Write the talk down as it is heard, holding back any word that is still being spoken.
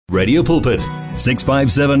Radio Pulpit,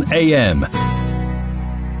 657 AM.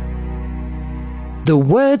 The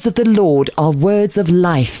words of the Lord are words of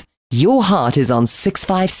life. Your heart is on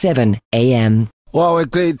 657 AM. Wow, a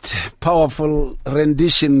great, powerful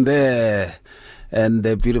rendition there. And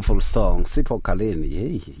a beautiful song, Sipho Kaleni.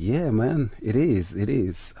 Hey, yeah, man, it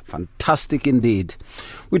is fantastic indeed.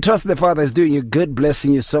 We trust the Father is doing you good,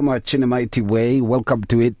 blessing you so much in a mighty way. Welcome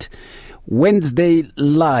to it. Wednesday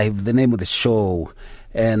Live, the name of the show.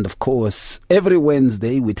 And of course, every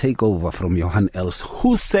Wednesday we take over from Johan Els,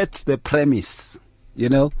 who sets the premise, you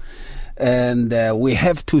know, and we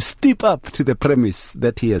have to step up to the premise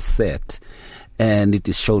that he has set. And it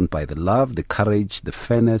is shown by the love, the courage, the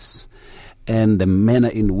fairness, and the manner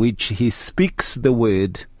in which he speaks the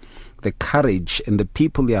word, the courage, and the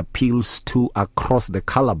people he appeals to across the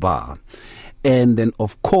Calabar. And then,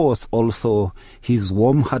 of course, also his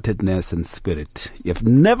warm-heartedness and spirit. You've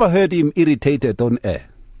never heard him irritated on air,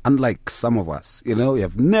 unlike some of us. You know,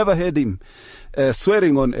 you've never heard him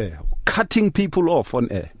swearing on air, cutting people off on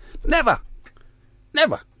air. Never.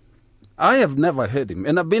 I have never heard him.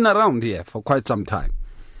 And I've been around here for quite some time.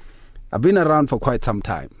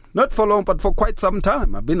 Not for long, but for quite some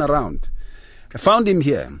time. I've been around. I found him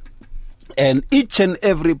here. And each and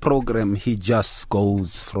every program, he just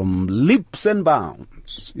goes from leaps and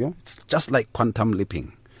bounds. You know, it's just like quantum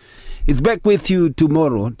leaping. He's back with you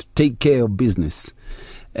tomorrow to take care of business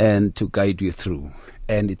and to guide you through.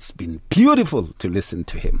 And it's been beautiful to listen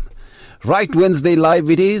to him. Right, Wednesday Live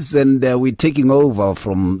it is, and we're taking over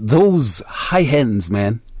from those high hands,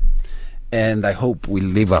 man. And I hope we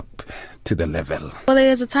live up to the level. Well,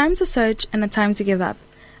 there is a time to search and a time to give up,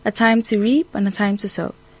 a time to reap and a time to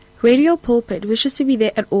sow. Radio Pulpit wishes to be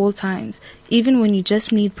there at all times, even when you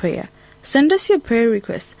just need prayer. Send us your prayer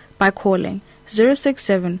request by calling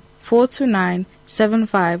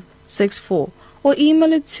 067-429-7564 or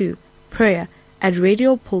email it to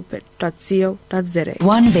prayer@radiopulpit.co.za.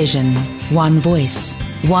 One vision, one voice,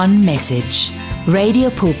 one message.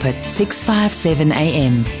 Radio Pulpit, 657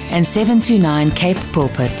 AM and 729 Cape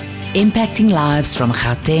Pulpit, impacting lives from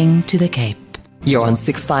Gauteng to the Cape. You're on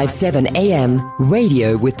 657 AM,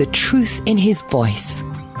 radio with the truth in his voice.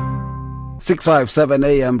 657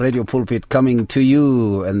 AM, Radio Pulpit coming to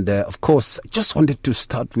you. And of course, I just wanted to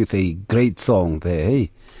start with a great song there. Hey,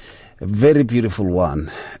 a very beautiful one.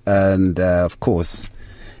 And of course,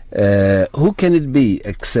 who can it be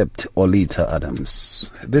except Olita Adams?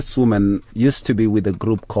 This woman used to be with a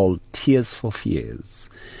group called Tears for Fears.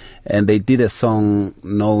 And they did a song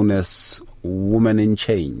known as Woman in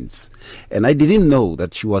Chains. And I didn't know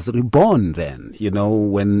that she was reborn then, you know,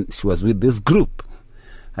 when she was with this group.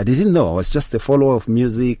 I didn't know. I was just a follower of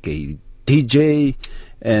music, a DJ,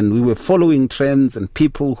 and we were following trends and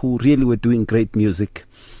people who really were doing great music.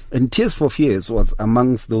 And Tears for Fears was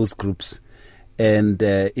amongst those groups. And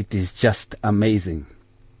it is just amazing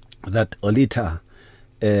that Olita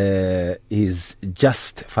is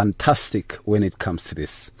just fantastic when it comes to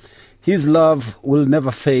this. His love will never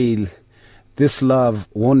fail. This love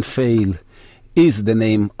won't fail is the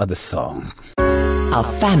name of the song. Our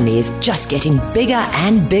family is just getting bigger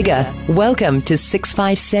and bigger. Welcome to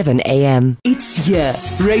 657 AM. It's here.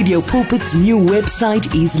 Radio Pulpit's new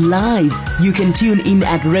website is live. You can tune in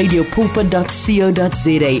at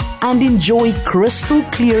radiopulpit.co.za and enjoy crystal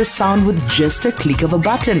clear sound with just a click of a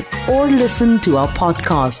button, or listen to our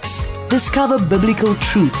podcasts. Discover biblical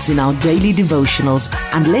truths in our daily devotionals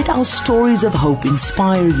and let our stories of hope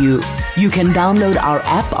inspire you. You can download our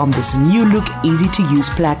app on this new look, easy-to-use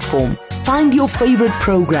platform. Find your favorite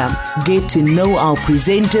program, get to know our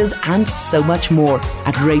presenters, and so much more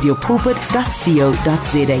at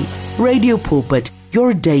radiopulpit.co.za. Radio Pulpit,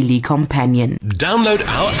 your daily companion. Download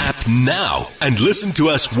our app now and listen to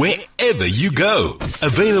us wherever you go.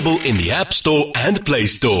 Available in the App Store and Play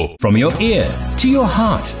Store. From your ear to your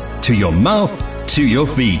heart, to your mouth, to your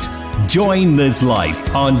feet. Join this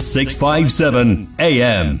life on 657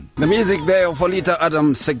 AM. The music there of Olita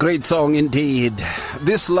Adams, a great song indeed.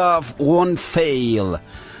 This love won't fail.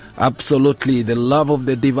 Absolutely, the love of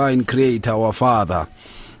the divine creator, our Father.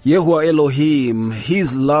 Yehovah Elohim,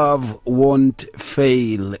 his love won't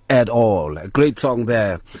fail at all. A great song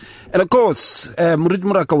there. And of course, Murid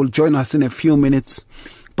Muraka will join us in a few minutes.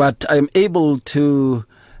 But I'm able to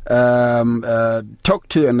talk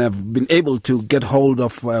to and have been able to get hold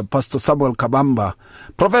of Pastor Samuel Kabamba.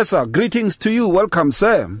 Professor, greetings to you. Welcome,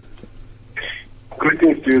 sir.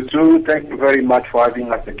 Greetings to you too. Thank you very much for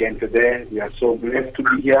having us again today. We are so blessed to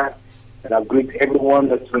be here. And I greet everyone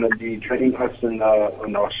that's going to be joining us on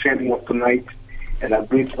our sharing of tonight. And I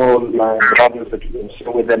greet all my brothers that we will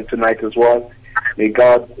share with them tonight as well. May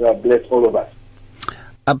God bless all of us.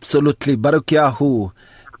 Absolutely. Baruch Yahu,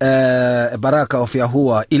 Baraka of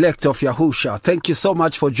Yahuwah, elect of Yahusha. Thank you so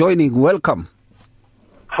much for joining. Welcome.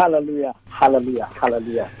 Hallelujah, hallelujah,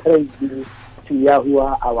 hallelujah. Praise be to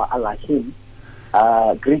Yahuwah, our Elohim.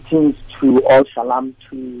 Greetings to all, shalom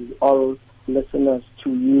to all listeners, to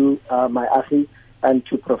you, my Ahi, and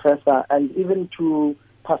to Professor, and even to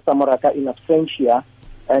Pastor Morata in absentia,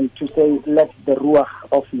 and to say, let the Ruach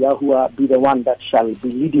of Yahuwah be the one that shall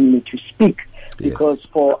be leading me to speak, because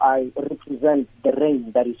for I represent the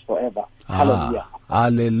reign that is forever. Hallelujah.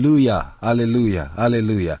 Hallelujah, hallelujah,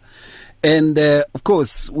 hallelujah. And of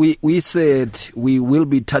course, we said we will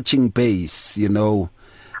be touching base,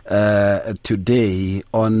 today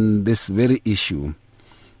on this very issue.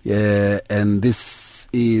 And this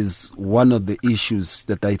is one of the issues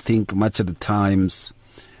that I think much of the times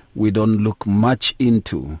we don't look much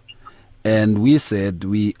into. And we said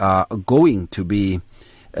we are going to be,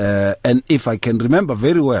 and if I can remember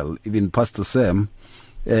very well, even Pastor Sam,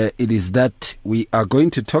 it is that we are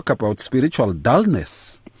going to talk about spiritual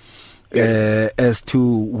dullness, as to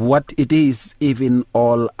what it is even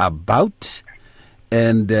all about,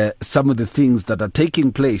 and some of the things that are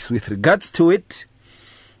taking place with regards to it,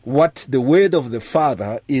 what the word of the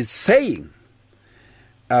Father is saying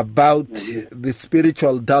about the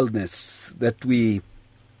spiritual dullness that we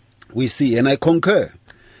see. And I concur,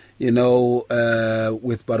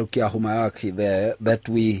 with Baruch Yahumayaki there, that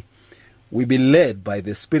we be led by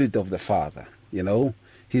the Spirit of the Father,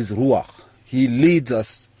 His Ruach. He leads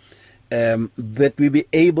us, that we be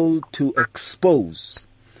able to expose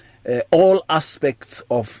all aspects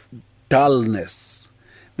of dullness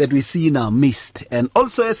that we see in our midst, and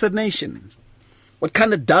also as a nation. What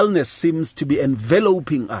kind of dullness seems to be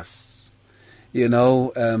enveloping us,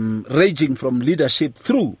 ranging from leadership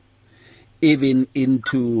through even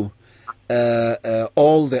into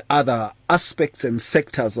all the other aspects and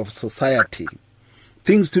sectors of society.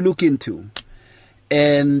 Things to look into.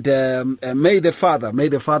 And may the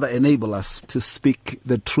Father enable us to speak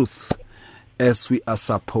the truth as we are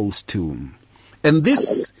supposed to. And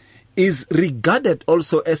this is regarded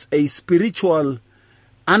also as a spiritual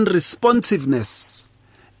unresponsiveness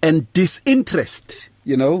and disinterest,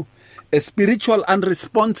 a spiritual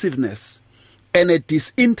unresponsiveness and a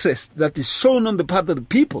disinterest that is shown on the part of the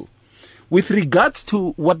people with regards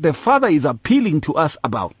to what the Father is appealing to us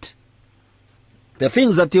about. The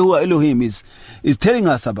things that Yahuwah Elohim is telling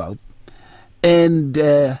us about, and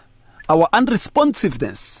our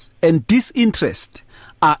unresponsiveness and disinterest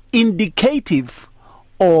are indicative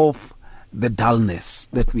of the dullness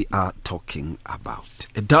that we are talking about.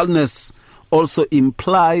 A dullness also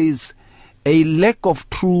implies a lack of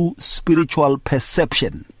true spiritual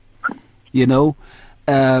perception,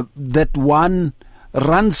 that one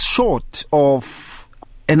runs short of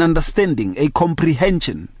an understanding, a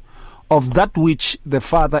comprehension of that which the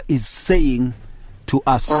Father is saying to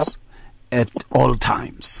us at all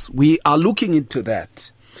times. We are looking into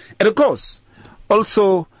that. And of course,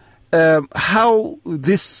 also how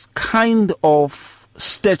this kind of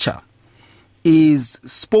stature is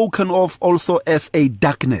spoken of also as a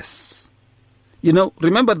darkness.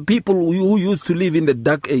 Remember the people who used to live in the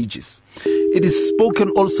dark ages. It is spoken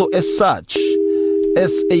also as such,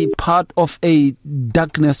 as a part of a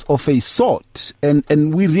darkness of a sort.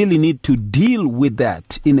 And we really need to deal with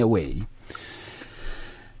that in a way.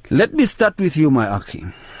 Let me start with you, my Aki.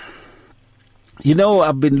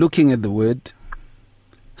 I've been looking at the word.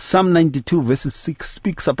 Psalm 92 verses 6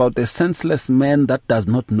 speaks about a senseless man that does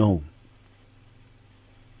not know,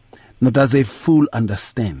 nor does a fool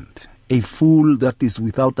understand. A fool that is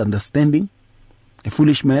without understanding, a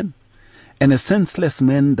foolish man, and a senseless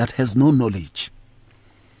man that has no knowledge.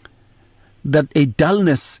 That a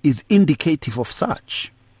dullness is indicative of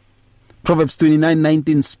such. Proverbs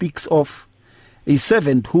 29:19 speaks of a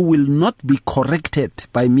servant who will not be corrected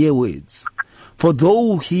by mere words. For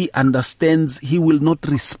though he understands, he will not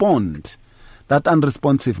respond. That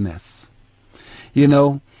unresponsiveness.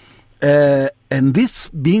 And this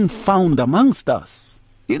being found amongst us,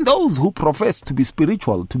 in those who profess to be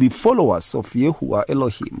spiritual, to be followers of Yahuwah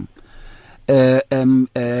Elohim,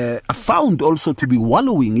 are found also to be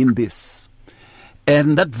wallowing in this.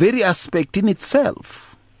 And that very aspect in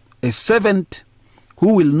itself, a servant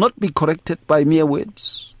who will not be corrected by mere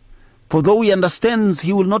words, for though he understands,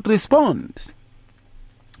 he will not respond.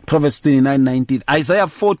 Proverbs 29:19. Isaiah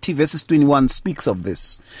 40 verses 21 speaks of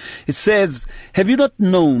this. It says, have you not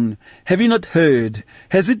known? Have you not heard?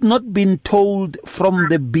 Has it not been told from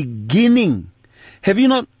the beginning? Have you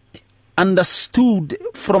not understood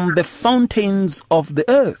from the fountains of the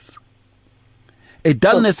earth? A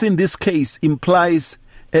dullness in this case implies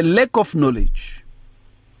a lack of knowledge,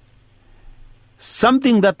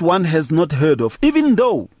 something that one has not heard of, even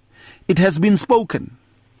though it has been spoken,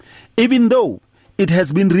 even though it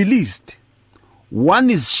has been released, one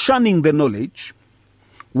is shunning the knowledge,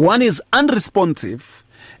 one is unresponsive,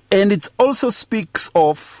 and it also speaks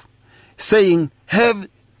of saying,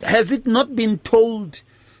 has it not been told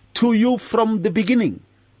to you from the beginning?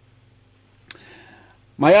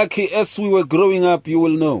 Mayaki, as we were growing up, you will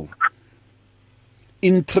know,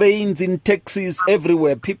 in trains, in taxis,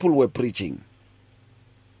 everywhere, people were preaching.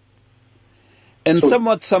 And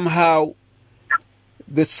somewhat, somehow,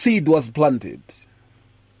 the seed was planted.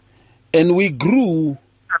 And we grew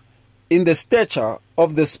in the stature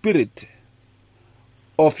of the Spirit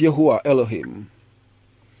of Yahuwah Elohim.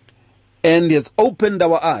 And He has opened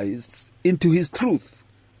our eyes into His truth.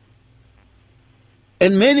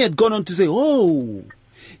 And many had gone on to say, oh,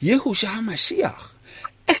 Yahushua HaMashiach,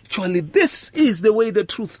 actually this is the way, the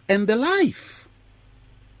truth, and the life.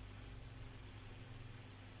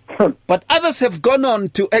 But others have gone on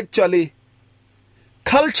to actually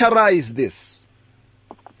culturalize this.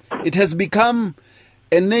 It has become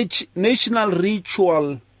a national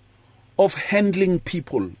ritual of handling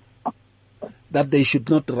people, that they should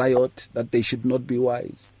not riot, that they should not be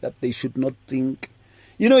wise, that they should not think.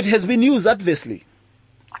 You know, it has been used adversely.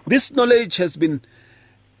 This knowledge has been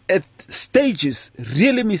at stages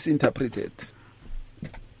really misinterpreted.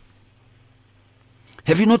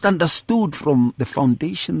 Have you not understood from the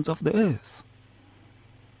foundations of the earth?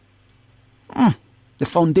 The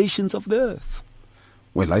foundations of the earth.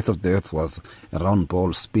 Well, I thought the earth was a round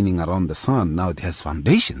ball spinning around the sun. Now it has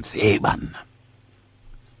foundations. Eban.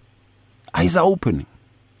 Eyes are opening.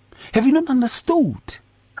 Have you not understood?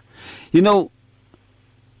 You know,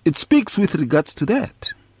 it speaks with regards to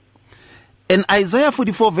that. And Isaiah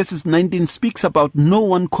 44 verses 19 speaks about no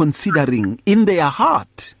one considering in their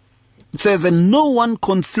heart. It says, and no one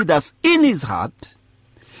considers in his heart,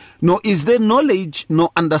 nor is there knowledge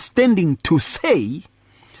nor understanding to say,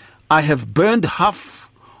 I have burned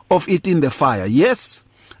half of it in the fire. Yes,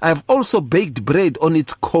 I have also baked bread on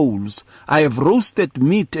its coals. I have roasted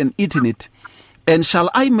meat and eaten it. And shall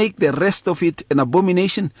I make the rest of it an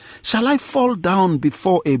abomination? Shall I fall down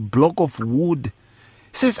before a block of wood?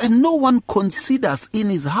 It says, and no one considers in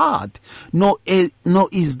his heart, nor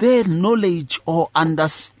is there knowledge or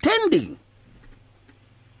understanding.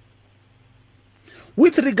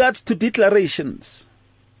 With regards to declarations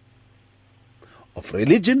of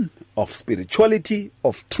religion, of spirituality,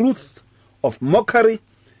 of truth, of mockery,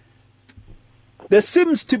 there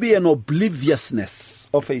seems to be an obliviousness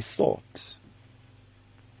of a sort.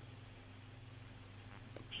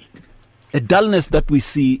 A dullness that we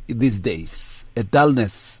see these days. A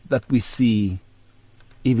dullness that we see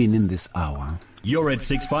even in this hour. You're at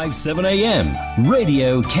 657 AM.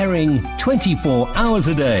 Radio carrying 24 hours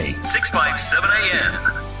a day. 657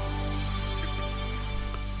 AM.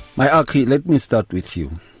 My Aki, let me start with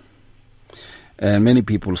you. Many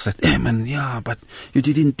people said, man, yeah, but you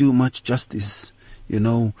didn't do much justice,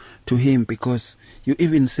 to him, because you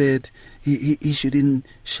even said he shouldn't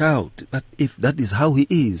shout. But if that is how he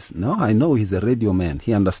is, no, I know he's a radio man.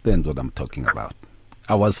 He understands what I'm talking about.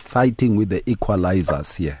 I was fighting with the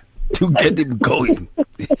equalizers here to get him going.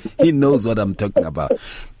 He knows what I'm talking about,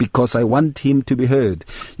 because I want him to be heard.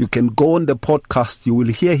 You can go on the podcast, you will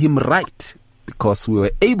hear him right, because we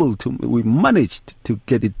managed to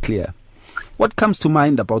get it clear. What comes to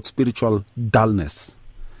mind about spiritual dullness,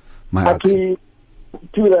 my Aki?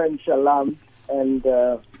 Tula and Shalom, and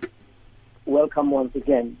welcome once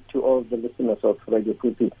again to all the listeners of Radio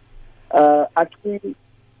Pulpit. Actually,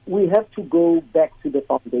 we have to go back to the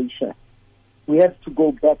foundation. We have to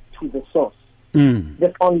go back to the source.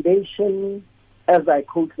 The foundation, as I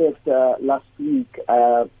quoted last week,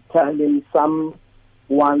 telling Psalm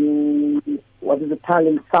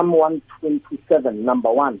 127,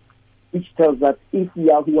 number 1, which tells us if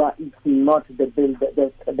Yahuwah is not the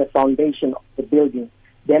foundation of the building,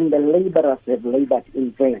 then the laborers have labored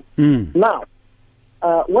in vain. Now,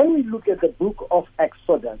 when we look at the book of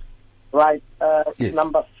Exodus, right, yes.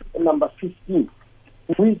 number 15,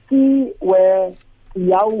 we see where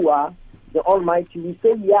Yahuwah, the Almighty, we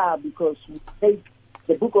say Yah because we take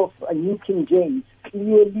the book of New King James,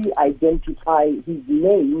 clearly identify his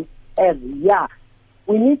name as Yah.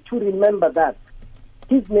 We need to remember that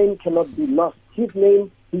his name cannot be lost. His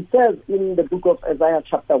name, he says in the book of Isaiah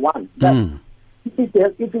chapter 1, that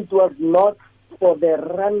if it was not for the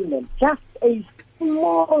remnant, just a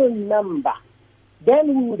small number, then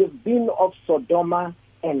we would have been of Sodom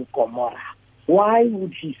and Gomorrah. Why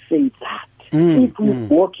would he say that? If we're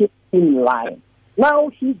walking in line. Now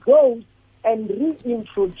he goes and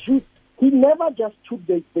reintroduces He never just took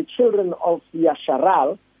the children of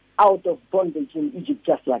Yasharal out of bondage in Egypt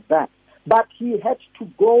just like that. But he had to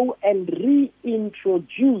go and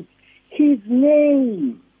reintroduce his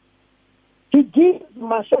name. He gives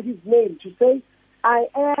Masha his name to say, I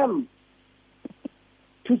am.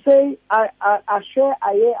 To say, Asher,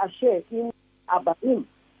 Aye, Asher, in Abaim.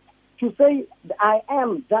 To say, I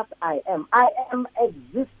am that I am. I am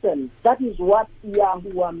existence. That is what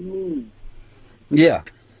Yahuwah means. Yeah.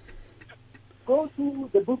 Go to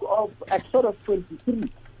the book of Exodus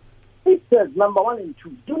 23. It says, number 1 and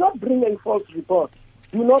 2, do not bring a false report.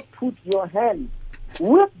 Do not put your hand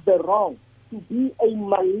with the wrong to be a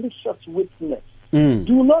malicious witness.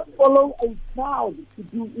 Do not follow a crowd to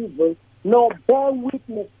do evil, nor bear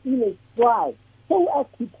witness in a strife, so as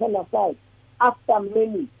to turn aside after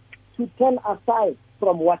many, to turn aside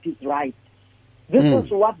from what is right. This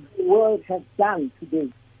is what the world has done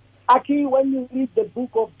today. Actually, when you read the book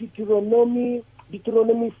of Deuteronomy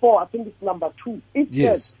 4, I think it's number 2, it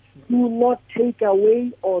says, do not take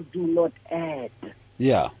away or do not add.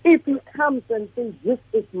 Yeah. If he comes and says, this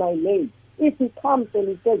is my name, if he comes and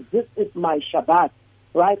he says, this is my Shabbat,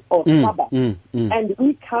 right, or Sabbath, and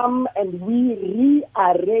we come and we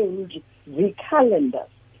rearrange the calendars,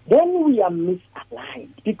 then we are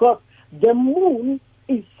misaligned, because the moon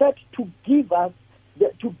is set to give us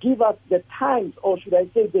the times, or should I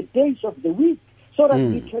say the days of the week, so that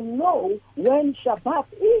we can know when Shabbat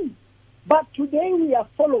is. But today we are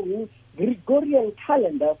following Gregorian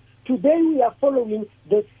calendar. Today we are following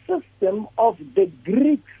the system of the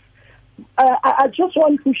Greeks. I just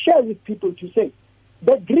want to share with people to say,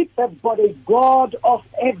 the Greeks have got a god of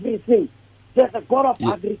everything. There's a god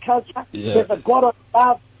of agriculture. There's a god of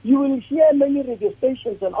love. You will hear many radio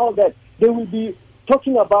stations and all that. They will be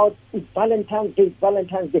talking about it's Valentine's Day,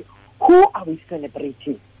 Valentine's Day. Who are we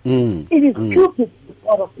celebrating? It is stupid, the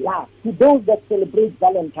god of love, to those that celebrate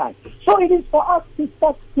Valentine. So it is for us to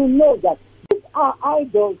start to know that these are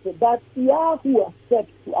idols that Yahuwah set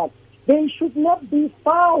to us. They should not be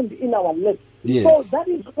found in our lips. Yes. So that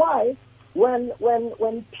is why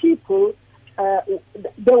when people,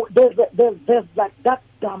 there's like that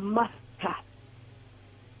Damascus.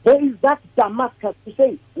 There is that Damascus to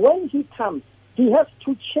say, when he comes, he has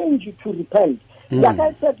to change you to repent. Like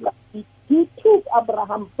I said, he took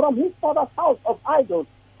Abraham from his father's house of idols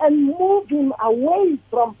and moved him away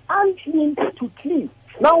from unclean to clean.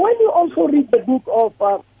 Now, when you also read the book of,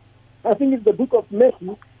 I think it's the book of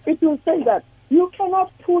Matthew, it will say that you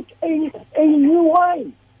cannot put a new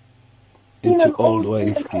wine into old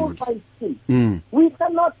wineskins. We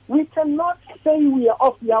cannot say we are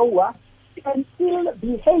of Yahuwah and still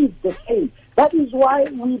behave the same. That is why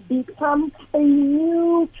we become a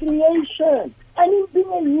new creation. And in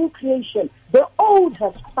being a new creation, the old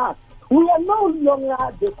has passed. We are no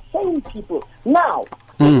longer the same people. Now,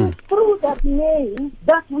 it is through that name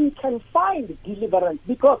that we can find deliverance,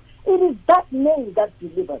 because it is that name that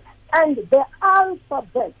delivers. And the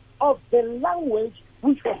alphabet of the language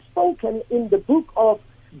which was spoken in the book of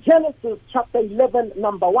Genesis chapter 11,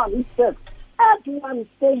 number 1, it says, at one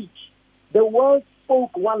stage, the world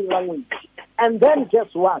spoke one language. And then guess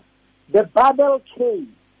what? The Babel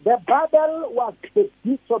came. The Babel was the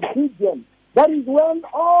disobedience. That is when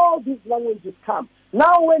all these languages come.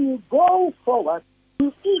 Now when you go forward,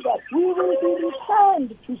 you see that we will be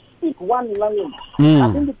returned to speak one language.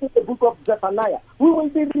 I think it's in the book of Zephaniah. We will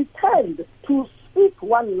be returned to speak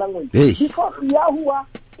one language. Because Yahuwah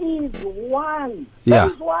is one.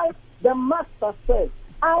 That is why the Master says,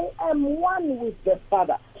 I am one with the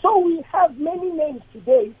Father. So we have many names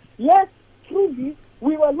today. Yes, truly,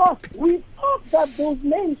 we were lost. We thought that those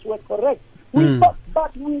names were correct. We thought,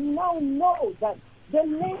 but we now know that the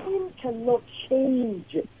name cannot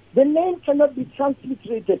change. The name cannot be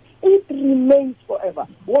transliterated. It remains forever.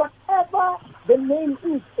 Whatever the name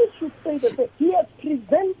is, it should say that he has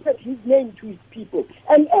presented his name to his people.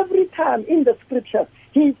 And every time in the scriptures,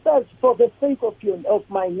 he says, for the sake of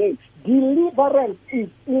my name, deliverance is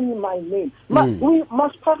in my name. We,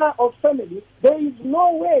 Maspara of family, there is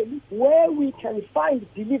no way where we can find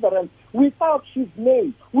deliverance without his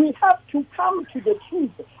name. We have to come to the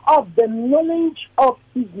truth of the knowledge of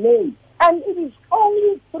his name. And it is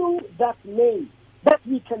only through that name that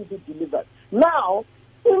we can be delivered. Now,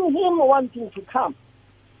 in him wanting to come,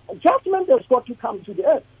 judgment has got to come to the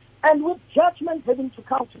earth. And with judgment having to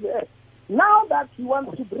come to the earth, now that he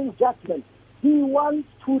wants to bring judgment, he wants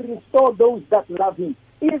to restore those that love him.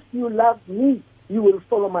 If you love me, you will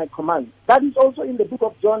follow my commands. That is also in the book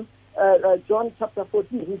of John, John chapter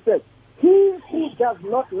 14. He says, he who does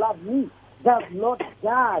not love me does not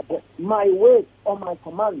guard my words or my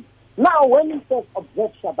commands. Now, when it says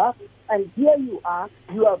observe Shabbat, and here you are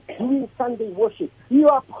doing Sunday worship, you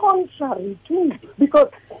are contrary to, because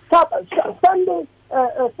Sunday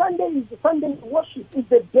worship is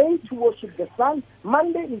the day to worship the sun,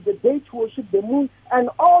 Monday is the day to worship the moon, and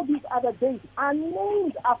all these other days are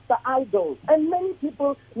named after idols. And many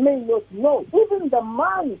people may not know. Even the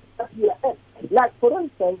months that we are at, like for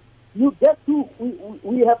instance, you get to,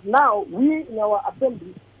 we have now, we in our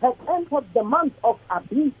assembly have entered the month of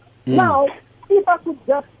Abib. Now, if I could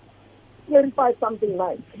just clarify something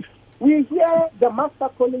nice. We hear the master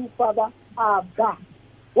calling Father Abba.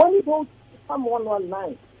 When you go to Psalm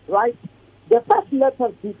 119, right, the first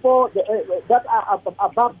letters before that are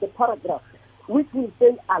above the paragraph, which will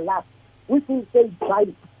say Alas, which will say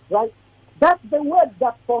Bait, right? That's the word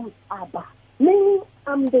that forms Abba, meaning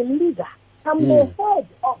I'm the leader, I'm the head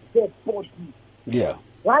of the body. Yeah.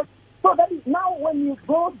 Right? So that is now when you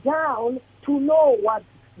go down to know what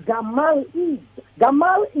Gamal is.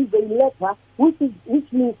 Gamal is a letter which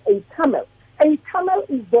means a camel. A camel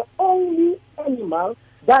is the only animal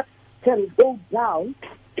that can go down,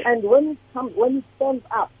 and when it stands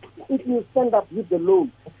up, it will stand up with the load.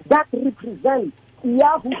 That represents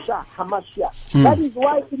Yahusha HaMashiach. That is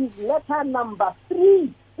why it is letter number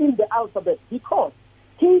 3 in the alphabet, because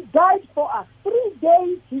he died for us 3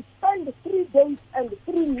 days. He spent 3 days and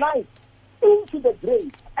 3 nights into the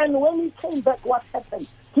grave. And when he came back, what happened?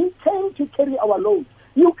 He came to carry our load.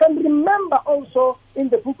 You can remember also in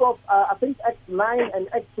the book of, I think, Acts 9 and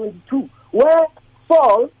Acts 22, where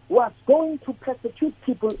Saul was going to persecute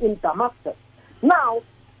people in Damascus. Now,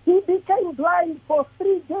 he became blind for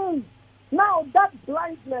 3 days. Now, that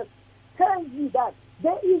blindness tells you that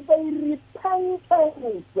there is a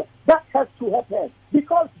repentance that has to happen,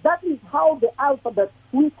 because that is how the alphabet,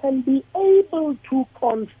 we can be able to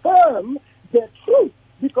confirm the truth,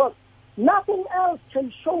 because nothing else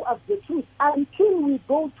can show us the truth until we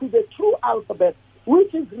go to the true alphabet,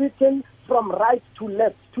 which is written from right to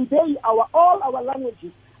left. Today, all our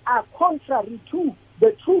languages are contrary to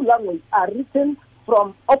the true language, are written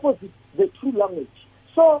from opposite the true language.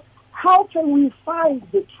 So how can we find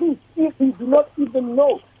the truth if we do not even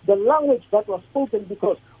know the language that was spoken?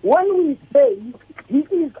 Because when we say he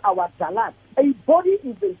is our Dalat, a body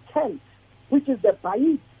is a tent, which is the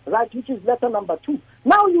Ba'id, right, which is letter number 2.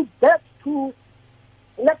 Now you get to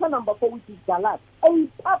letter number 4, which is Dalat, a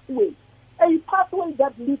pathway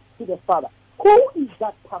that leads to the Father. Who is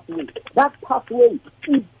that pathway? That pathway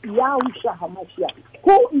is Yahusha HaMashiach.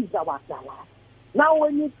 Who is our Dalat? Now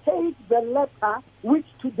when you take the letter, which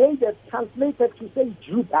today they've translated to say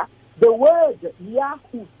Judah, the word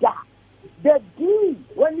Yahudah, the D,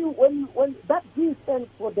 when that D stands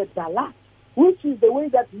for the Dalat, which is the way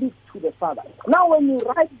that leads to the Father. Now when you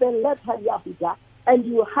write the letter Yahudah and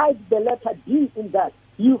you hide the letter D in that,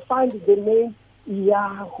 you find the name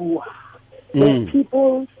Yahuwah. The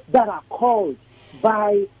people that are called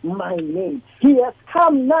by my name. He has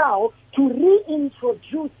come now to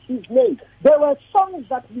reintroduce his name. There were songs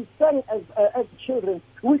that we sang as children,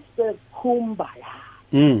 which says Kumbaya.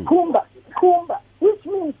 Kumba, which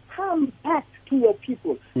means come back to your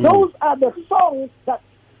people. Those are the songs that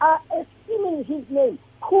are esteeming his name.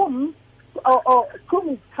 Kum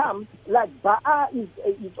is come, like Ba'a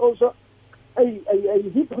is also a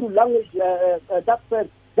Hebrew language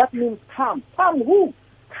that means come. Come who?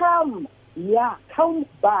 Come, Yah. Come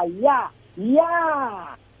by Yah.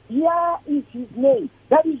 Yah is his name.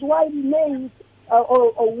 That is why names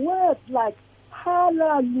or words like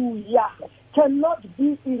hallelujah cannot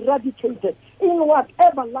be eradicated in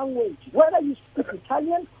whatever language. Whether you speak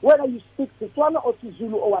Italian, whether you speak Setswana or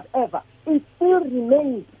Zulu or whatever, it still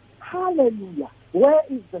remains hallelujah. Where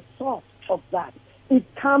is the source of that? It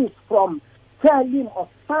comes from Tehillim of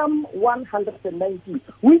Psalm 190,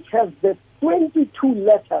 which has the 22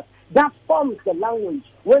 letters that forms the language.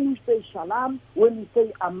 When you say Shalom, when you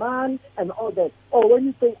say Aman and all that, or when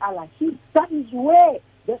you say Alahim, that is where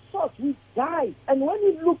the source which dies. And when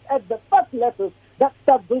you look at the first letters that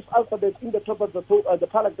start those alphabets in the top of the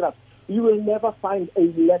paragraph, you will never find a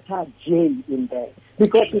letter J in there,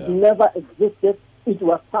 because it never existed. It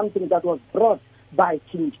was something that was brought by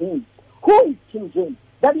King James. Who is King James?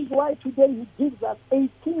 That is why today he gives us a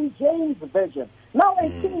King James version. Now a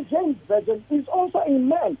King James version is also a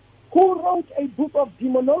man who wrote a book of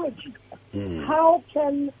demonology. How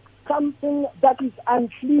can something that is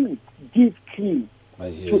unclean give clean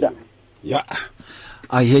to them? Yeah,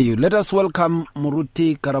 I hear you. Let us welcome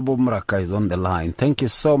Muruti Karabomraka is on the line. Thank you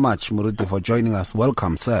so much, Muruti, for joining us.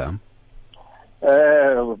 Welcome, sir.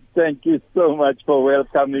 Thank you so much for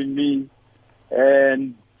welcoming me.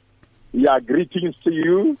 And greetings to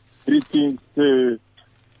you. Greetings to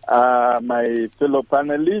my fellow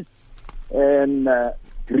panelists, and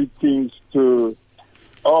greetings to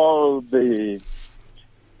all the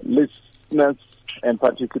listeners and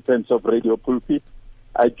participants of Radio Pulpit.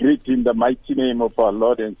 I greet in the mighty name of our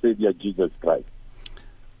Lord and Savior Jesus Christ.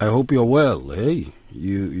 I hope you're well. Hey,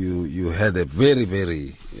 you had a very,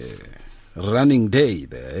 very running day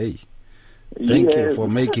there. Hey, thank you for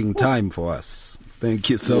making time for us. Thank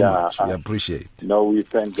you so much. We appreciate it. No, we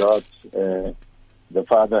thank God. The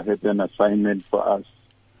Father had an assignment for us,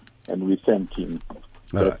 and we thank Him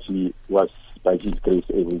that He was, by His grace,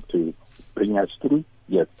 able to bring us through.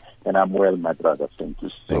 Yes, and I'm well, my brother. Thank you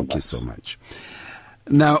so much. Thank you so much.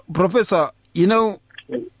 Now, Professor, you know,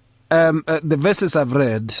 the verses I've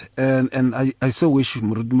read, and I so wish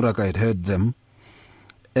Muraka had heard them,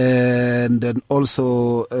 and then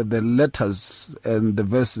also the letters and the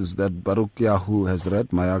verses that Baruch Yahu has read,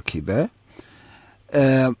 Mayaki there,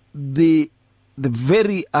 the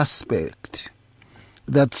very aspect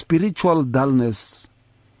that spiritual dullness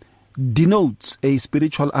denotes a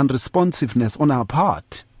spiritual unresponsiveness on our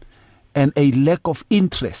part and a lack of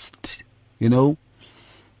interest, you know,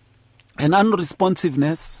 an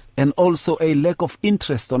unresponsiveness and also a lack of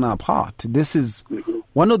interest on our part. This is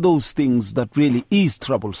one of those things that really is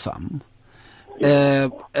troublesome,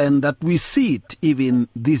 and that we see it even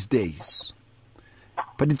these days.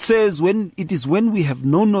 But it says when we have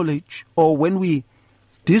no knowledge, or when we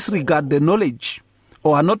disregard the knowledge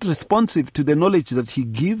or are not responsive to the knowledge that He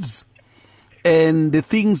gives and the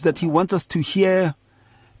things that He wants us to hear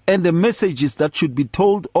and the messages that should be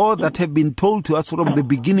told or that have been told to us from the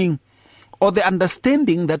beginning, or the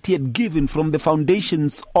understanding that He had given from the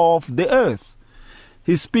foundations of the earth.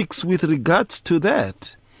 He speaks with regards to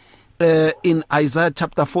that in Isaiah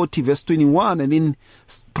chapter 40 verse 21, and in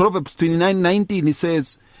Proverbs 29:19 he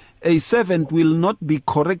says, a servant will not be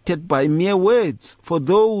corrected by mere words, for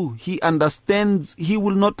though he understands, he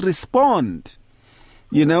will not respond.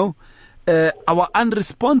 You know, our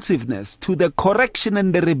unresponsiveness to the correction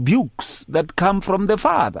and the rebukes that come from the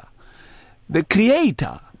Father, the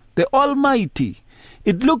Creator, the Almighty.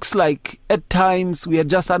 It looks like at times we are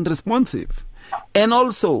just unresponsive. And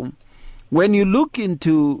also, when you look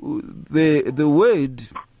into the word,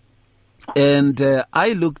 and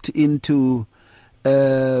I looked into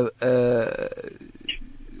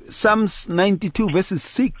Psalms 92 verses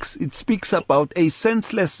 6, it speaks about a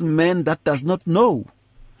senseless man that does not know,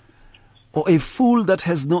 or a fool that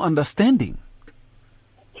has no understanding.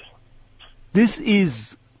 This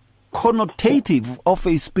is connotative of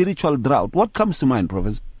a spiritual drought. What comes to mind,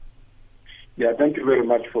 Professor? Yeah, thank you very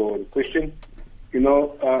much for the question. You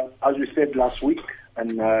know, as we said last week,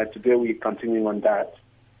 and today we're continuing on that,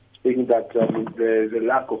 speaking that there's a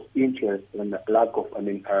lack of interest and a lack of,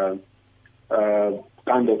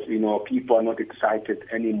 kind of, you know, people are not excited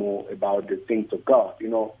anymore about the things of God. You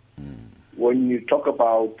know, when you talk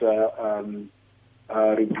about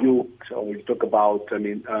rebukes, or you talk about,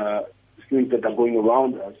 things that are going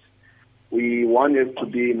around us, we want us to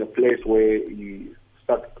be in a place where you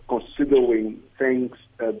start considering things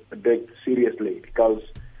a bit seriously, because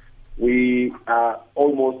we are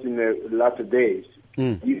almost in the latter days.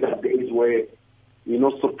 These are days where you're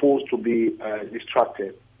not supposed to be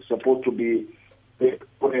distracted. You're supposed to be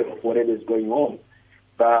aware of whatever is going on.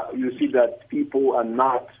 But you see that people are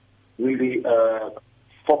not really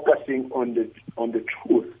focusing on the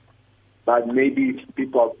truth. But maybe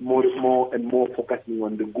people are more and more focusing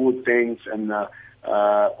on the good things and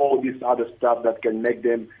all this other stuff that can make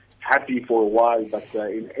them happy for a while, but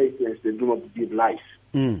in essence they do not give life.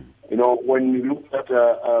 You know, when you look at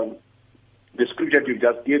the scripture you've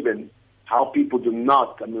just given, how people do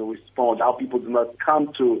not, respond, how people do not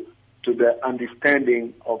come to the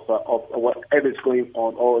understanding of whatever is going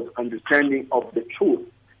on, or understanding of the truth.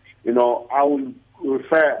 You know, I will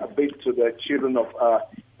refer a bit to the children of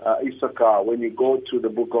Issachar. When you go to the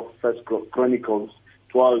book of First Chronicles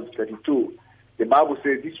 12:32, the Bible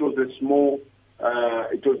says this was a small.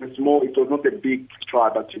 It was not a big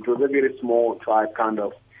tribe, but it was a very small tribe, kind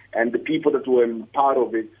of. And the people that were part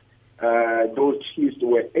of it, those chiefs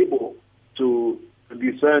were able to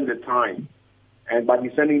discern the time. And by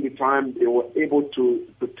discerning the time, they were able to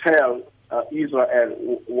tell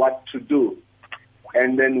Israel what to do.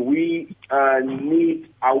 And then we need,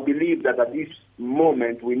 I believe that at this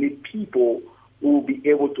moment, we need people who will be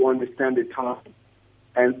able to understand the time,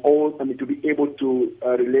 and all, to be able to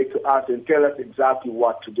relate to us and tell us exactly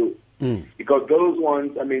what to do. Because those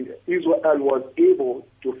ones, Israel was able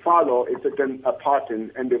to follow a certain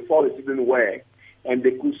pattern, and they followed a certain way, and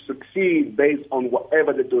they could succeed based on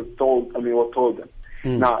whatever they were told them.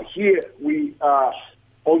 Now here we are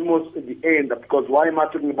almost at the end. Because why am I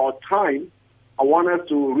talking about time? I want us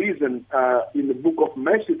to reason in the book of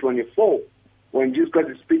Matthew 24, when Jesus Christ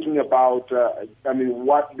is speaking about,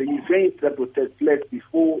 what the events that will take place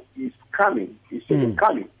before His coming, His second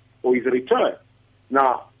coming, or His return.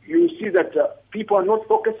 Now, you see that people are not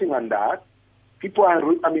focusing on that. People are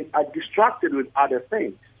distracted with other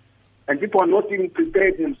things. And people are not even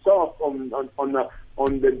prepared themselves on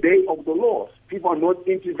the day of the Lord. People are not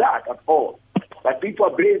into that at all. But people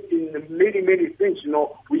are based in many, many things.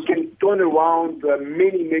 We can turn around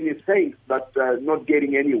many, many things, but not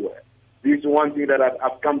getting anywhere. This is one thing that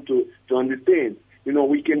I've come to understand.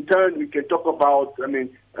 We can talk about,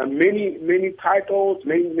 many titles,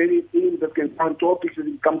 many things that can find topics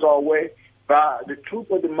that come to our way. But the truth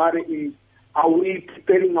of the matter is, are we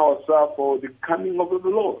preparing ourselves for the coming of the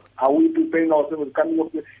Lord? Are we preparing ourselves for the coming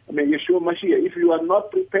of Yeshua Mashiach? If you are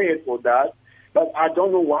not prepared for that, but I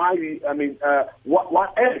don't know why.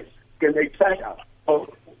 What else can excite us? Or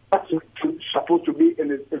what's supposed to be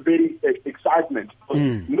a very excitement?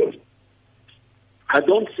 I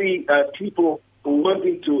don't see people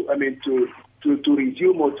wanting to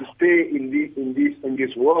resume or to stay in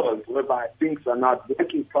this world whereby things are not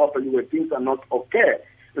working properly, where things are not okay.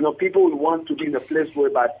 People will want to be in a place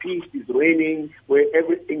whereby peace is reigning, where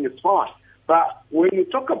everything is fine. But when you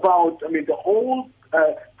talk about, the whole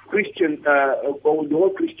Christian, or the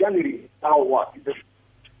whole Christianity, now what? The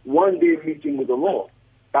one day meeting with the Lord.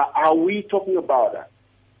 But are we talking about that?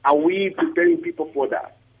 Are we preparing people for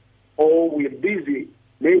that? Or we're busy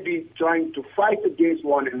maybe trying to fight against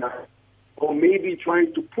one another, or maybe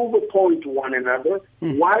trying to prove a point to one another,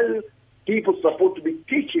 while people are supposed to be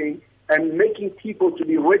teaching and making people to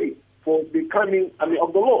be ready for the coming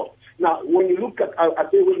of the Lord. Now, when you look at,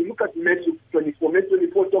 when you look at Matthew 24, Matthew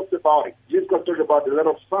 24 talks about it. Jesus talks about a lot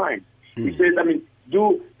of signs. He says,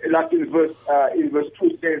 do like in verse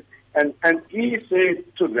 2 says, and He said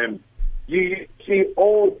to them, "You see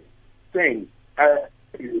all things,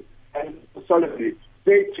 and solemnly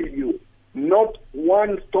say to you, not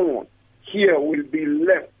one stone here will be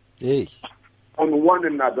left on one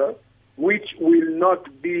another, which will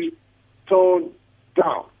not be torn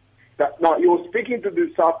down." Now, He was speaking to the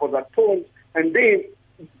disciples at times, and then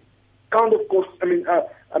kind of course,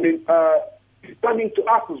 He's coming to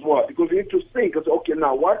us as well, because we need to think, okay,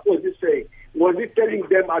 now what was He saying? Was He telling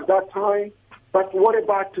them at that time? But what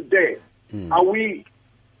about today? Are we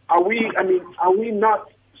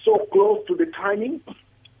not so close to the timing?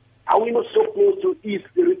 Are we not so close to His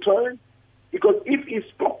return? Because if He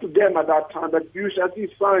spoke to them at that time that you shall see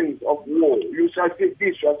signs of war, you shall see this,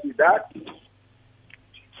 you shall see that.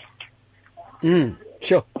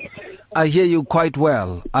 Sure. I hear you quite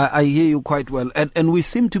well. I hear you quite well. And we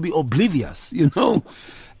seem to be oblivious, you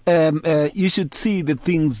should see the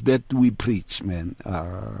things that we preach, man.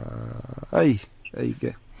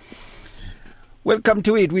 Welcome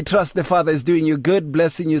to it. We trust the Father is doing you good,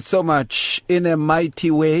 blessing you so much in a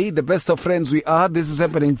mighty way. The best of friends we are. This is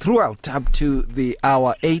happening throughout up to the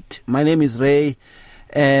hour 8. My name is Ray.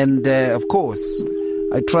 And, of course,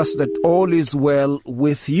 I trust that all is well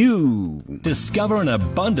with you. Discover an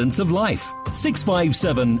abundance of life.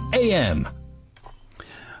 657 AM.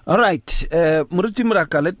 All right. Muruti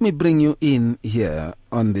Mraka, let me bring you in here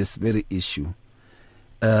on this very issue.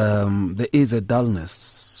 There is a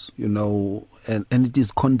dullness, and it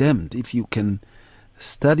is condemned. If you can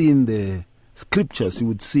study in the scriptures, you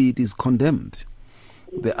would see it is condemned.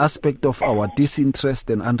 The aspect of our disinterest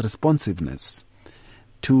and unresponsiveness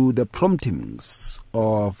to the promptings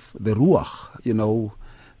of the Ruach,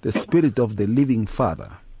 the Spirit of the Living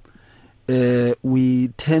Father. We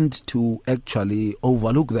tend to actually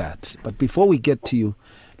overlook that. But before we get to you,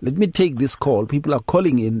 let me take this call. People are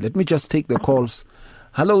calling in. Let me just take the calls.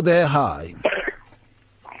 Hello there. Hi.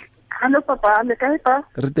 Hello, Papa.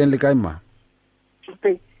 Riten le kae ma?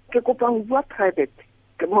 Ke kopa go bua private.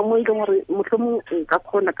 Ke mo ile gore motlhomo ka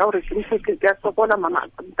khona ka gore ke sokola mama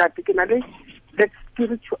tate ke na le that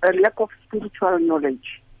spiritual lack of spiritual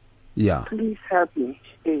knowledge. Yeah. Please help me.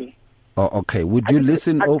 Oh, okay. Would you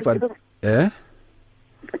listen over?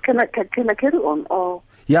 Can I carry on or?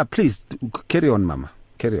 Yeah, please carry on, Mama.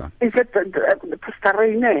 Carry on. Is it the Pastor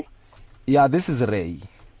Ray? Yeah, this is Ray.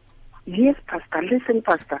 Yes, Pastor. Listen,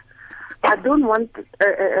 Pastor. I don't want.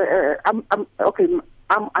 I'm okay.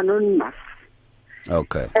 I'm anonymous.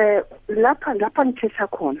 Okay. Lapha ngithetha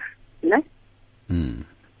khona, ne?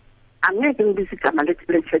 Angeke ngibisigama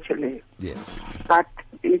le-church leyo. Yes. But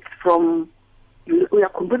it's from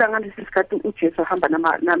uyakhumbula ngalesi sikhathi uJesu hamba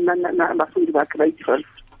nabafundi bakhe bayi-12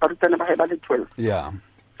 barutana bakhe bale-12. Yeah.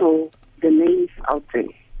 So the name is out there.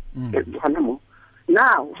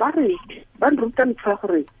 Now, ba ruta ntho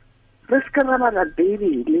gore re ska ra bala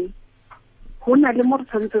Bibele. Ho na le mo re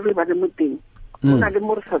tshwanetse re ba le mo teng. Ho na le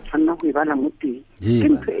mo re sa tshwanna go e bala mo teng. Ke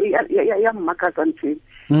ntho ya mmakatsa ntho.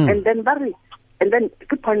 And then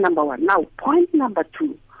ke point number 1. Now, point number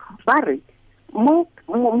 2. Ba re mo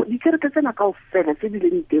dikereke tsena kaofela tse di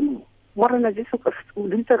leng teng mo. Mo rena Jesu o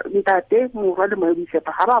ditse ntate mo rwale mo di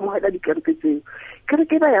sepa ha ba mo hela dikereke tseo.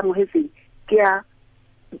 Kereke ba ya mo hetse ke ya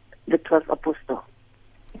the 12 apostles.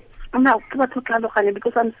 Now, ke ba tlhaloganya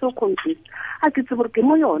because I'm so confused. A ke tsebore ke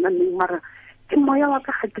mo yona mme mara ke moya wa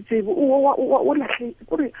ka ga ke tsebe o lahle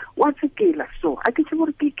gore wa tsekela so a ke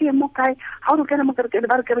tsebore ke mo kae ha o kana mo kereke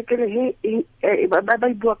ba re kereke he ba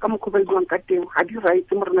bua ka mo ba buang ka teng ha di right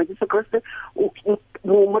mo rena Jesu Kriste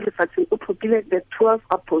mo lefatsheng o tlhopile the 12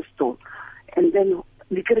 apostles and then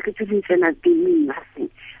di kereke tse di tsena ke nothing.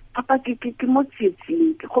 Papa ke mo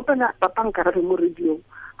tsietsing ke khopela papa nkarabe mo radio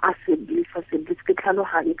a se ke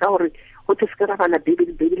tlhaloganye ka gore go te se ka bala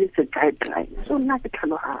Bibele se guideline so nna ke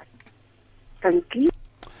tlhaloganye. Thank you.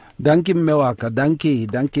 Thank you, Mewaka. Thank you.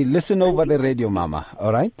 Listen over the radio, Mama.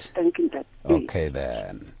 All right? Thank you, Dad. Okay,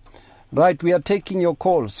 then. Right, we are taking your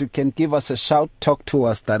calls. You can give us a shout. Talk to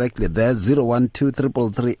us directly. There's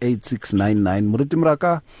 012-333-8699. Muruti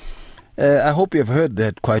Mraka, I hope you've heard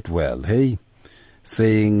that quite well. Hey,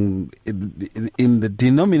 saying in the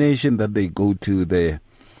denomination that they go to, there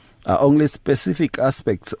are only specific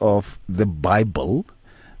aspects of the Bible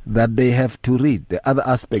that they have to read. The other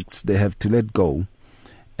aspects they have to let go.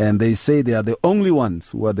 And they say they are the only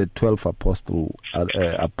ones who are the 12 apostles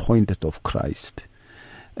appointed of Christ.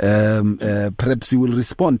 Perhaps you will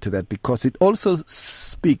respond to that because it also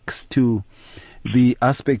speaks to the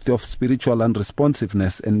aspect of spiritual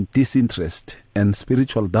unresponsiveness and disinterest and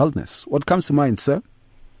spiritual dullness. What comes to mind, sir?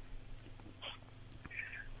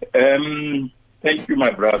 Thank you, my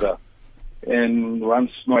brother. And once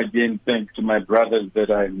more again, thanks to my brothers that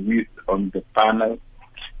I'm with on the panel.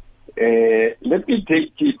 Let me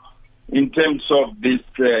take it in terms of this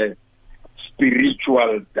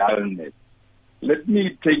spiritual dullness. Let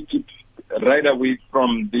me take it right away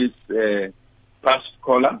from this past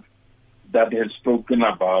caller that has spoken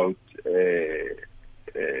about a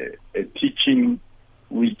teaching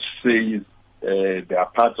which says there are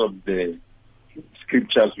parts of the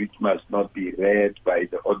scriptures which must not be read by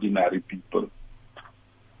the ordinary people.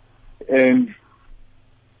 And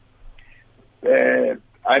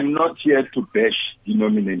I'm not here to bash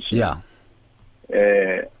denomination. Yeah.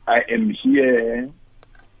 I am here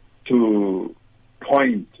to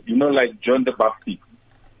point, like John the Baptist.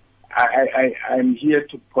 I'm here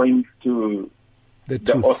to point to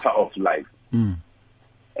the author of life. And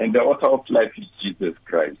the author of life is Jesus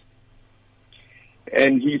Christ.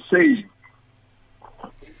 And he says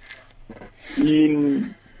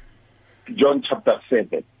in John chapter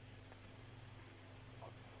 7,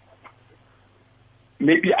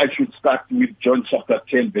 maybe I should start with John chapter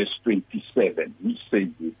 10, verse 27. He says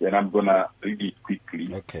it, and I'm going to read it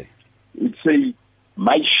quickly. Okay. It says,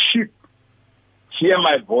 my sheep hear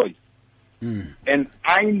my voice, and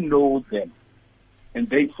I know them, and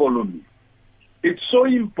they follow me. It's so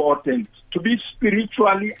important to be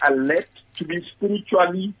spiritually alert, to be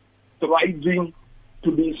spiritually thriving,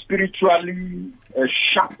 to be spiritually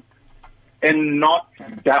sharp, and not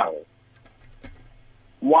dull.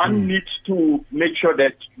 One needs to make sure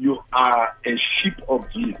that you are a sheep of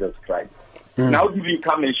Jesus Christ. Now you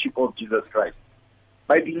become a sheep of Jesus Christ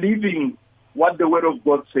by believing what the Word of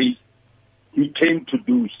God says He came to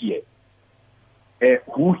do here,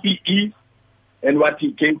 who He is, and what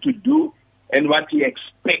He came to do, and what He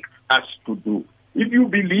expects us to do. If you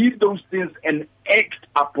believe those things and act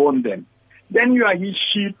upon them, then you are His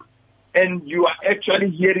sheep, and you are actually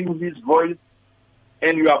hearing His voice,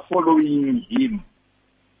 and you are following Him.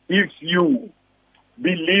 If you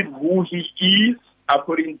believe who He is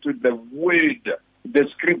according to the Word, the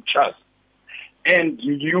Scriptures, and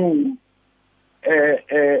you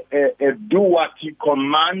do what He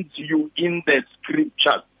commands you in the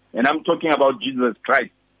Scriptures, and I'm talking about Jesus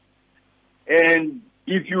Christ, and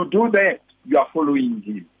if you do that, you are following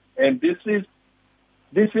Him. And this is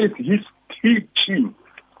His teaching.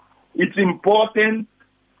 It's important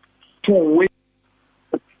to wait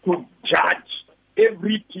to judge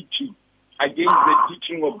every teaching against the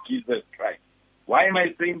teaching of Jesus Christ. Why am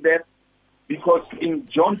I saying that? Because in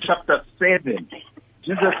John chapter 7,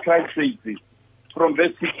 Jesus Christ says this from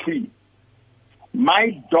verse 16.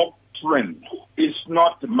 My doctrine is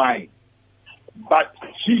not mine, but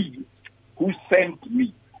He who sent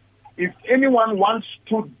me. If anyone wants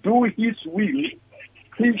to do His will,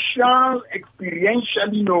 he shall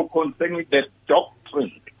experientially know concerning the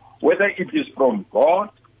doctrine whether it is from God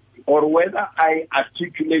or whether I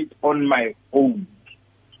articulate on my own.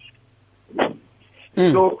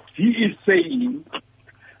 So he is saying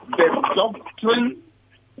the doctrine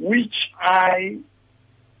which I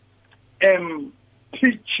am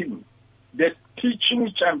teaching, the teaching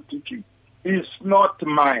which I'm teaching is not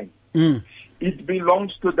mine. It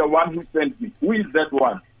belongs to the one who sent me. Who is that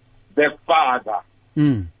one? The Father.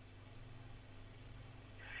 And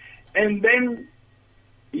then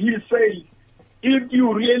he says, if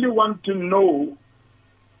you really want to know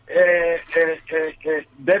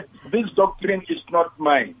that this doctrine is not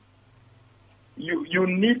mine, you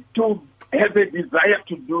need to have a desire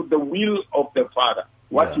to do the will of the Father,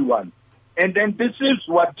 what you want. And then this is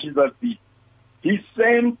what Jesus did. He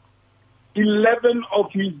sent 11 of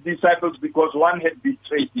his disciples because one had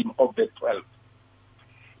betrayed him of the 12.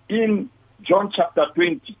 In John chapter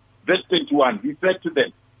 20, verse 21, he said to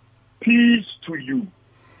them, peace to you.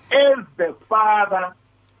 As the Father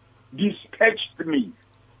dispatched me,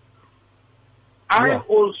 I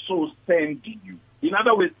also send you. In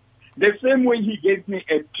other words, the same way he gave me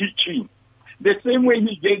a teaching, the same way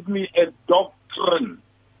he gave me a doctrine,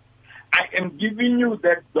 I am giving you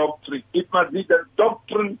that doctrine. It must be the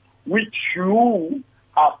doctrine which you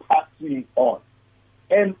are passing on.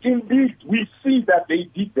 And indeed, we see that they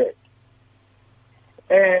did that.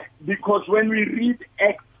 Because when we read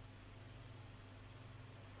Acts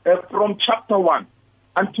from chapter 1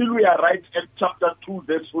 until we arrive at chapter 2,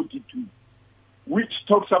 verse 42, which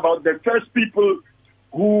talks about the first people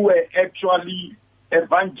who were actually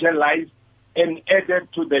evangelized and added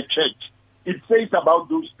to the church. It says about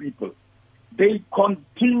those people, they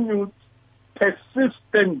continued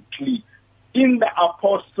persistently in the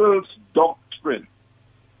apostles' doctrine.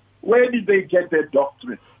 Where did they get their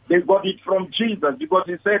doctrine? They got it from Jesus, because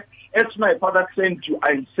he said, as my Father sent you,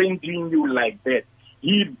 I'm sending you like that.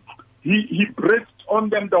 He breathed on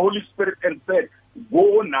them the Holy Spirit and said,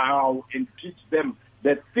 go now and teach them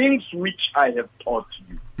the things which I have taught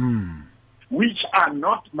you, which are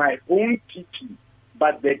not my own teaching,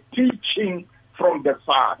 but the teaching from the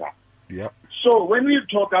Father. Yep. So when we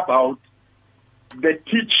talk about the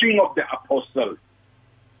teaching of the apostles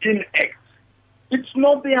in Acts, it's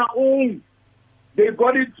not their own. They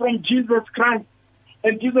got it from Jesus Christ.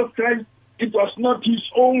 And Jesus Christ, it was not his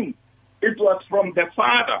own. It was from the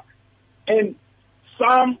Father. And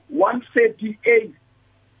Psalm 138,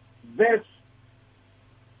 verse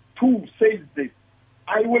 2 says this,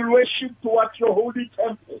 I will worship towards your holy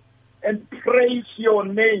temple and praise your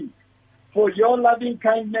name for your loving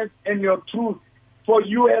kindness and your truth, for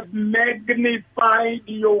you have magnified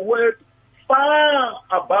your word far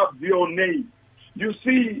above your name. You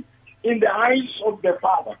see, in the eyes of the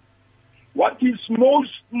Father, what is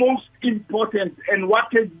most important and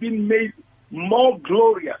what has been made more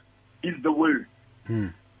glorious is the word.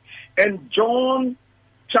 And John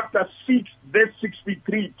chapter 6, verse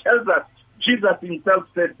 63 tells us, Jesus himself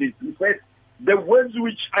said this. He said, the words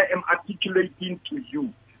which I am articulating to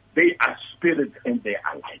you, they are spirit and they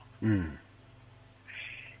are life.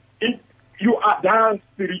 If you are dull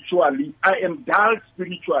spiritually, I am dull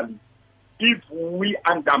spiritually, if we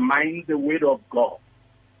undermine the word of God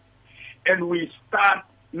and we start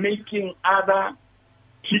making other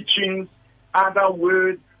teachings, other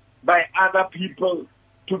words by other people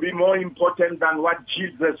to be more important than what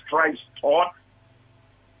Jesus Christ taught,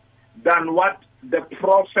 than what the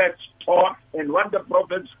prophets taught. And what the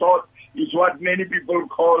prophets taught is what many people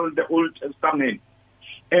call the Old Testament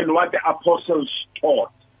and what the apostles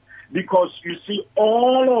taught. Because you see,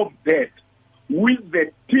 all of that with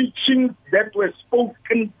the teachings that were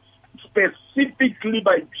spoken specifically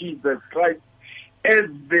by Jesus Christ as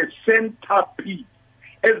the centerpiece,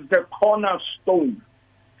 as the cornerstone.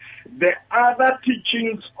 The other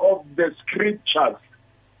teachings of the scriptures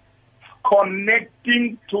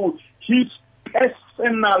connecting to his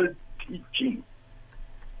personal teaching,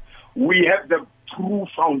 we have the true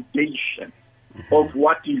foundation of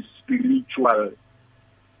what is spiritual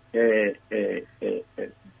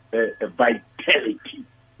vitality,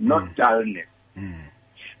 not dullness.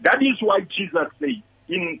 That is why Jesus said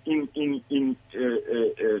in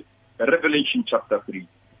Revelation chapter 3,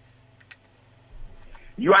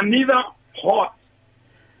 you are neither hot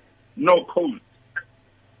nor cold.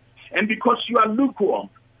 And because you are lukewarm,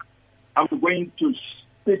 I'm going to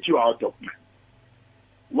spit you out of me.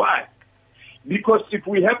 Why? Because if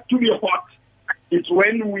we have to be hot, it's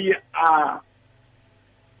when we are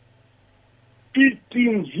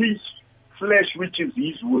eating his flesh, which is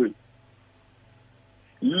his word.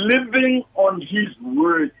 Living on his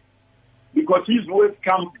word, because his word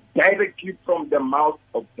comes directly from the mouth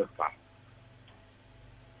of the Father.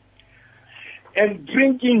 and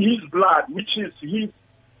drinking his blood, which is his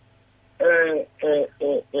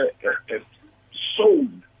soul,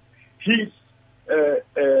 his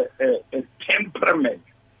temperament,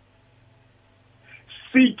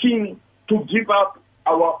 seeking to give up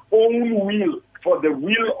our own will for the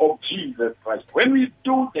will of Jesus Christ. When we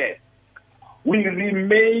do that, we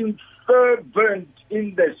remain fervent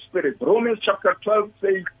in the Spirit. Romans chapter 12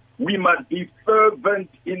 says we must be fervent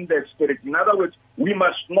in the Spirit. In other words, we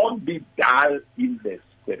must not be dull in the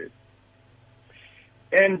Spirit.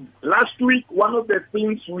 And last week, one of the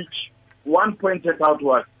things which one pointed out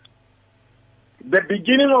was the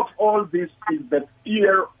beginning of all this is the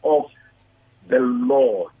fear of the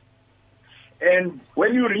Lord. And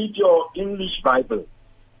when you read your English Bible,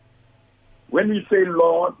 when we say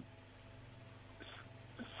Lord,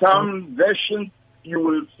 some versions you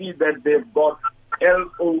will see that they've got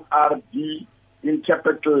L-O-R-D in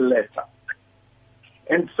capital letter.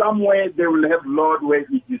 And somewhere they will have Lord where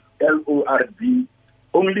it is L-O-R-D,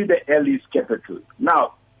 only the L is capital.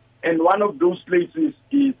 Now, and one of those places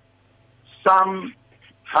is Psalm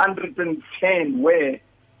 110, where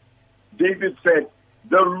David said,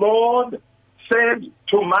 the Lord said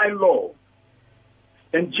to my Lord,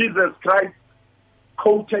 and Jesus Christ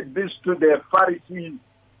quoted this to the Pharisees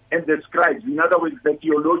and the scribes, in other words, the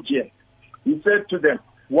theologians. He said to them,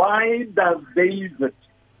 why does David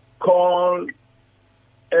call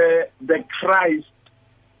the Christ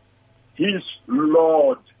his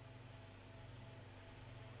Lord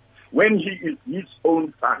when he is his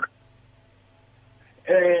own son?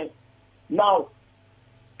 Now,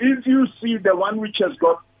 if you see the one which has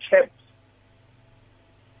got caps,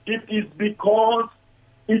 it is because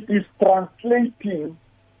it is translating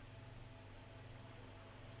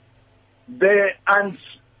the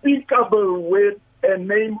unspeakable with a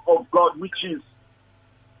name of God, which is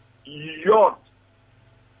Yod,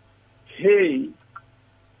 Hey,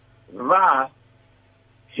 Ra,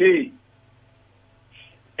 Hey.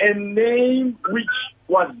 A name which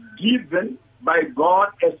was given by God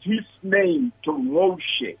as his name to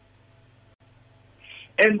Moshe.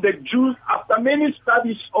 And the Jews, after many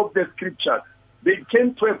studies of the scriptures, they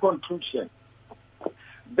came to a conclusion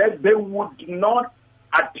that they would not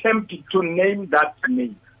attempt to name that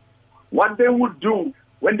name. What they would do,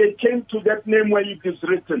 when they came to that name where it is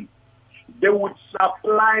written, they would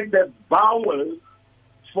supply the vowel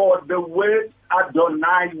for the word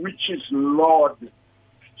Adonai, which is Lord,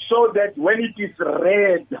 so that when it is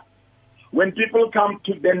read, when people come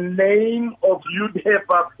to the name of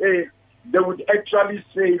Yud-Heh-Vav-Heh, they would actually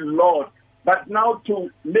say Lord. But now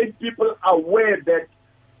to make people aware that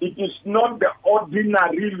it is not the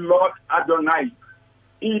ordinary Lord Adonai,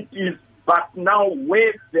 it is, but now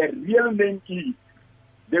where the real name is,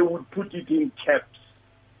 they would put it in caps.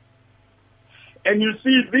 And you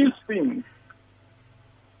see, these things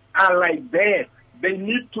are like that. They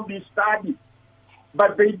need to be studied,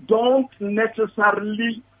 but they don't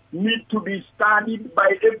necessarily need to be studied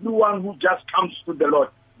by everyone who just comes to the Lord.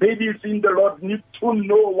 Babies in the Lord need to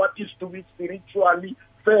know what is to be spiritually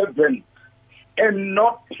fervent and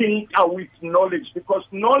not tinker with knowledge, because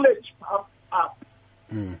knowledge puffs up.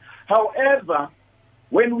 However,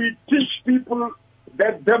 when we teach people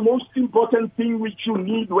that the most important thing which you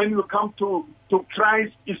need when you come to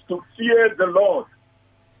Christ is to fear the Lord,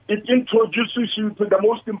 it introduces you to the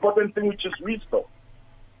most important thing, which is wisdom,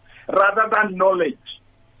 rather than knowledge.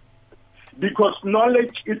 Because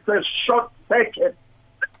knowledge is a short circuit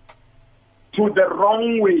to the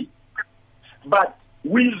wrong way. But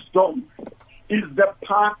wisdom is the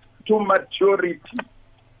path to maturity.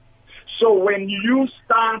 So when you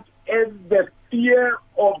start as the fear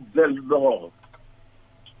of the Lord,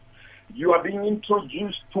 you are being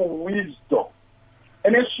introduced to wisdom.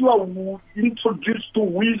 And as you are introduced to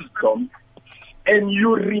wisdom, and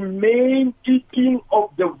you remain eating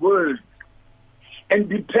of the word, and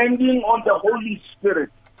depending on the Holy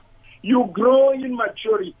Spirit, you grow in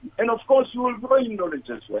maturity. And of course, you will grow in knowledge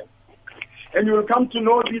as well. And you will come to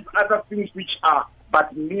know these other things which are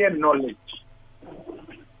but mere knowledge.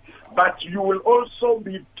 But you will also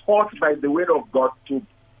be taught by the word of God to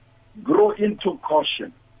grow into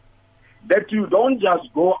caution. That you don't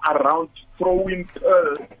just go around throwing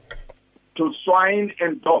pearls to swine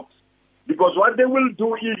and dogs. Because what they will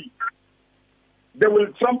do is, they will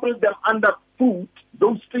trample them underfoot,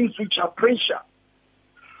 those things which are pressure.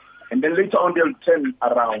 And then later on they'll turn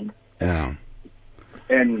around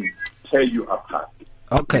and tear you apart.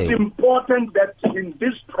 Okay. It's important that in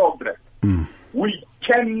this program, we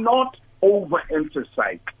cannot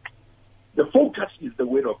overemphasize. The focus is the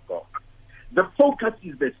word of God. The focus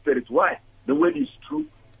is the Spirit. Why? The word is true.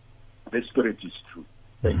 The Spirit is true.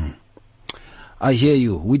 Thank you. I hear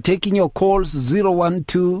you. We're taking your calls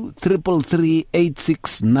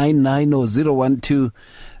 012-333-8699 or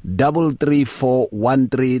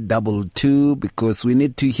 012-334-1322 because we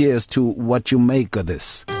need to hear as to what you make of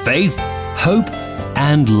this. Faith, hope,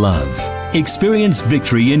 and love. Experience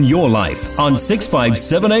victory in your life on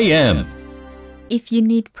 657 AM. If you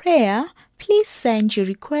need prayer, please send your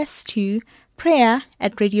request to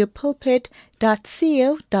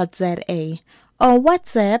prayer@radiopulpit.co.za or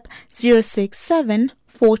WhatsApp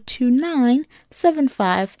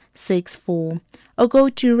 067-429-7564 or go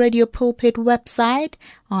to Radio Pulpit website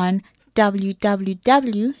on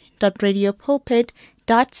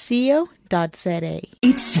www.radiopulpit.co.za.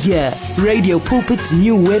 It's here. Radio Pulpit's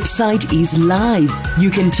new website is live. You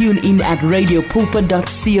can tune in at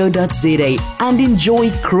radiopulpit.co.za and enjoy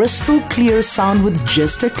crystal clear sound with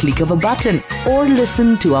just a click of a button, or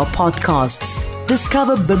listen to our podcasts.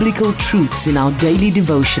 Discover biblical truths in our daily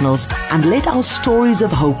devotionals and let our stories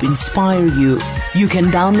of hope inspire you. You can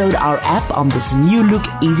download our app on this new look,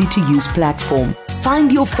 easy to use platform.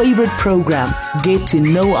 Find your favorite program, get to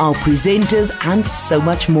know our presenters, and so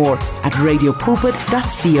much more at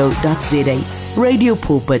radiopulpit.co.za. Radio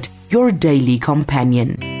Pulpit, your daily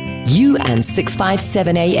companion. You and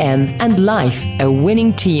 657 AM and life, a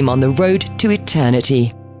winning team on the road to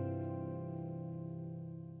eternity.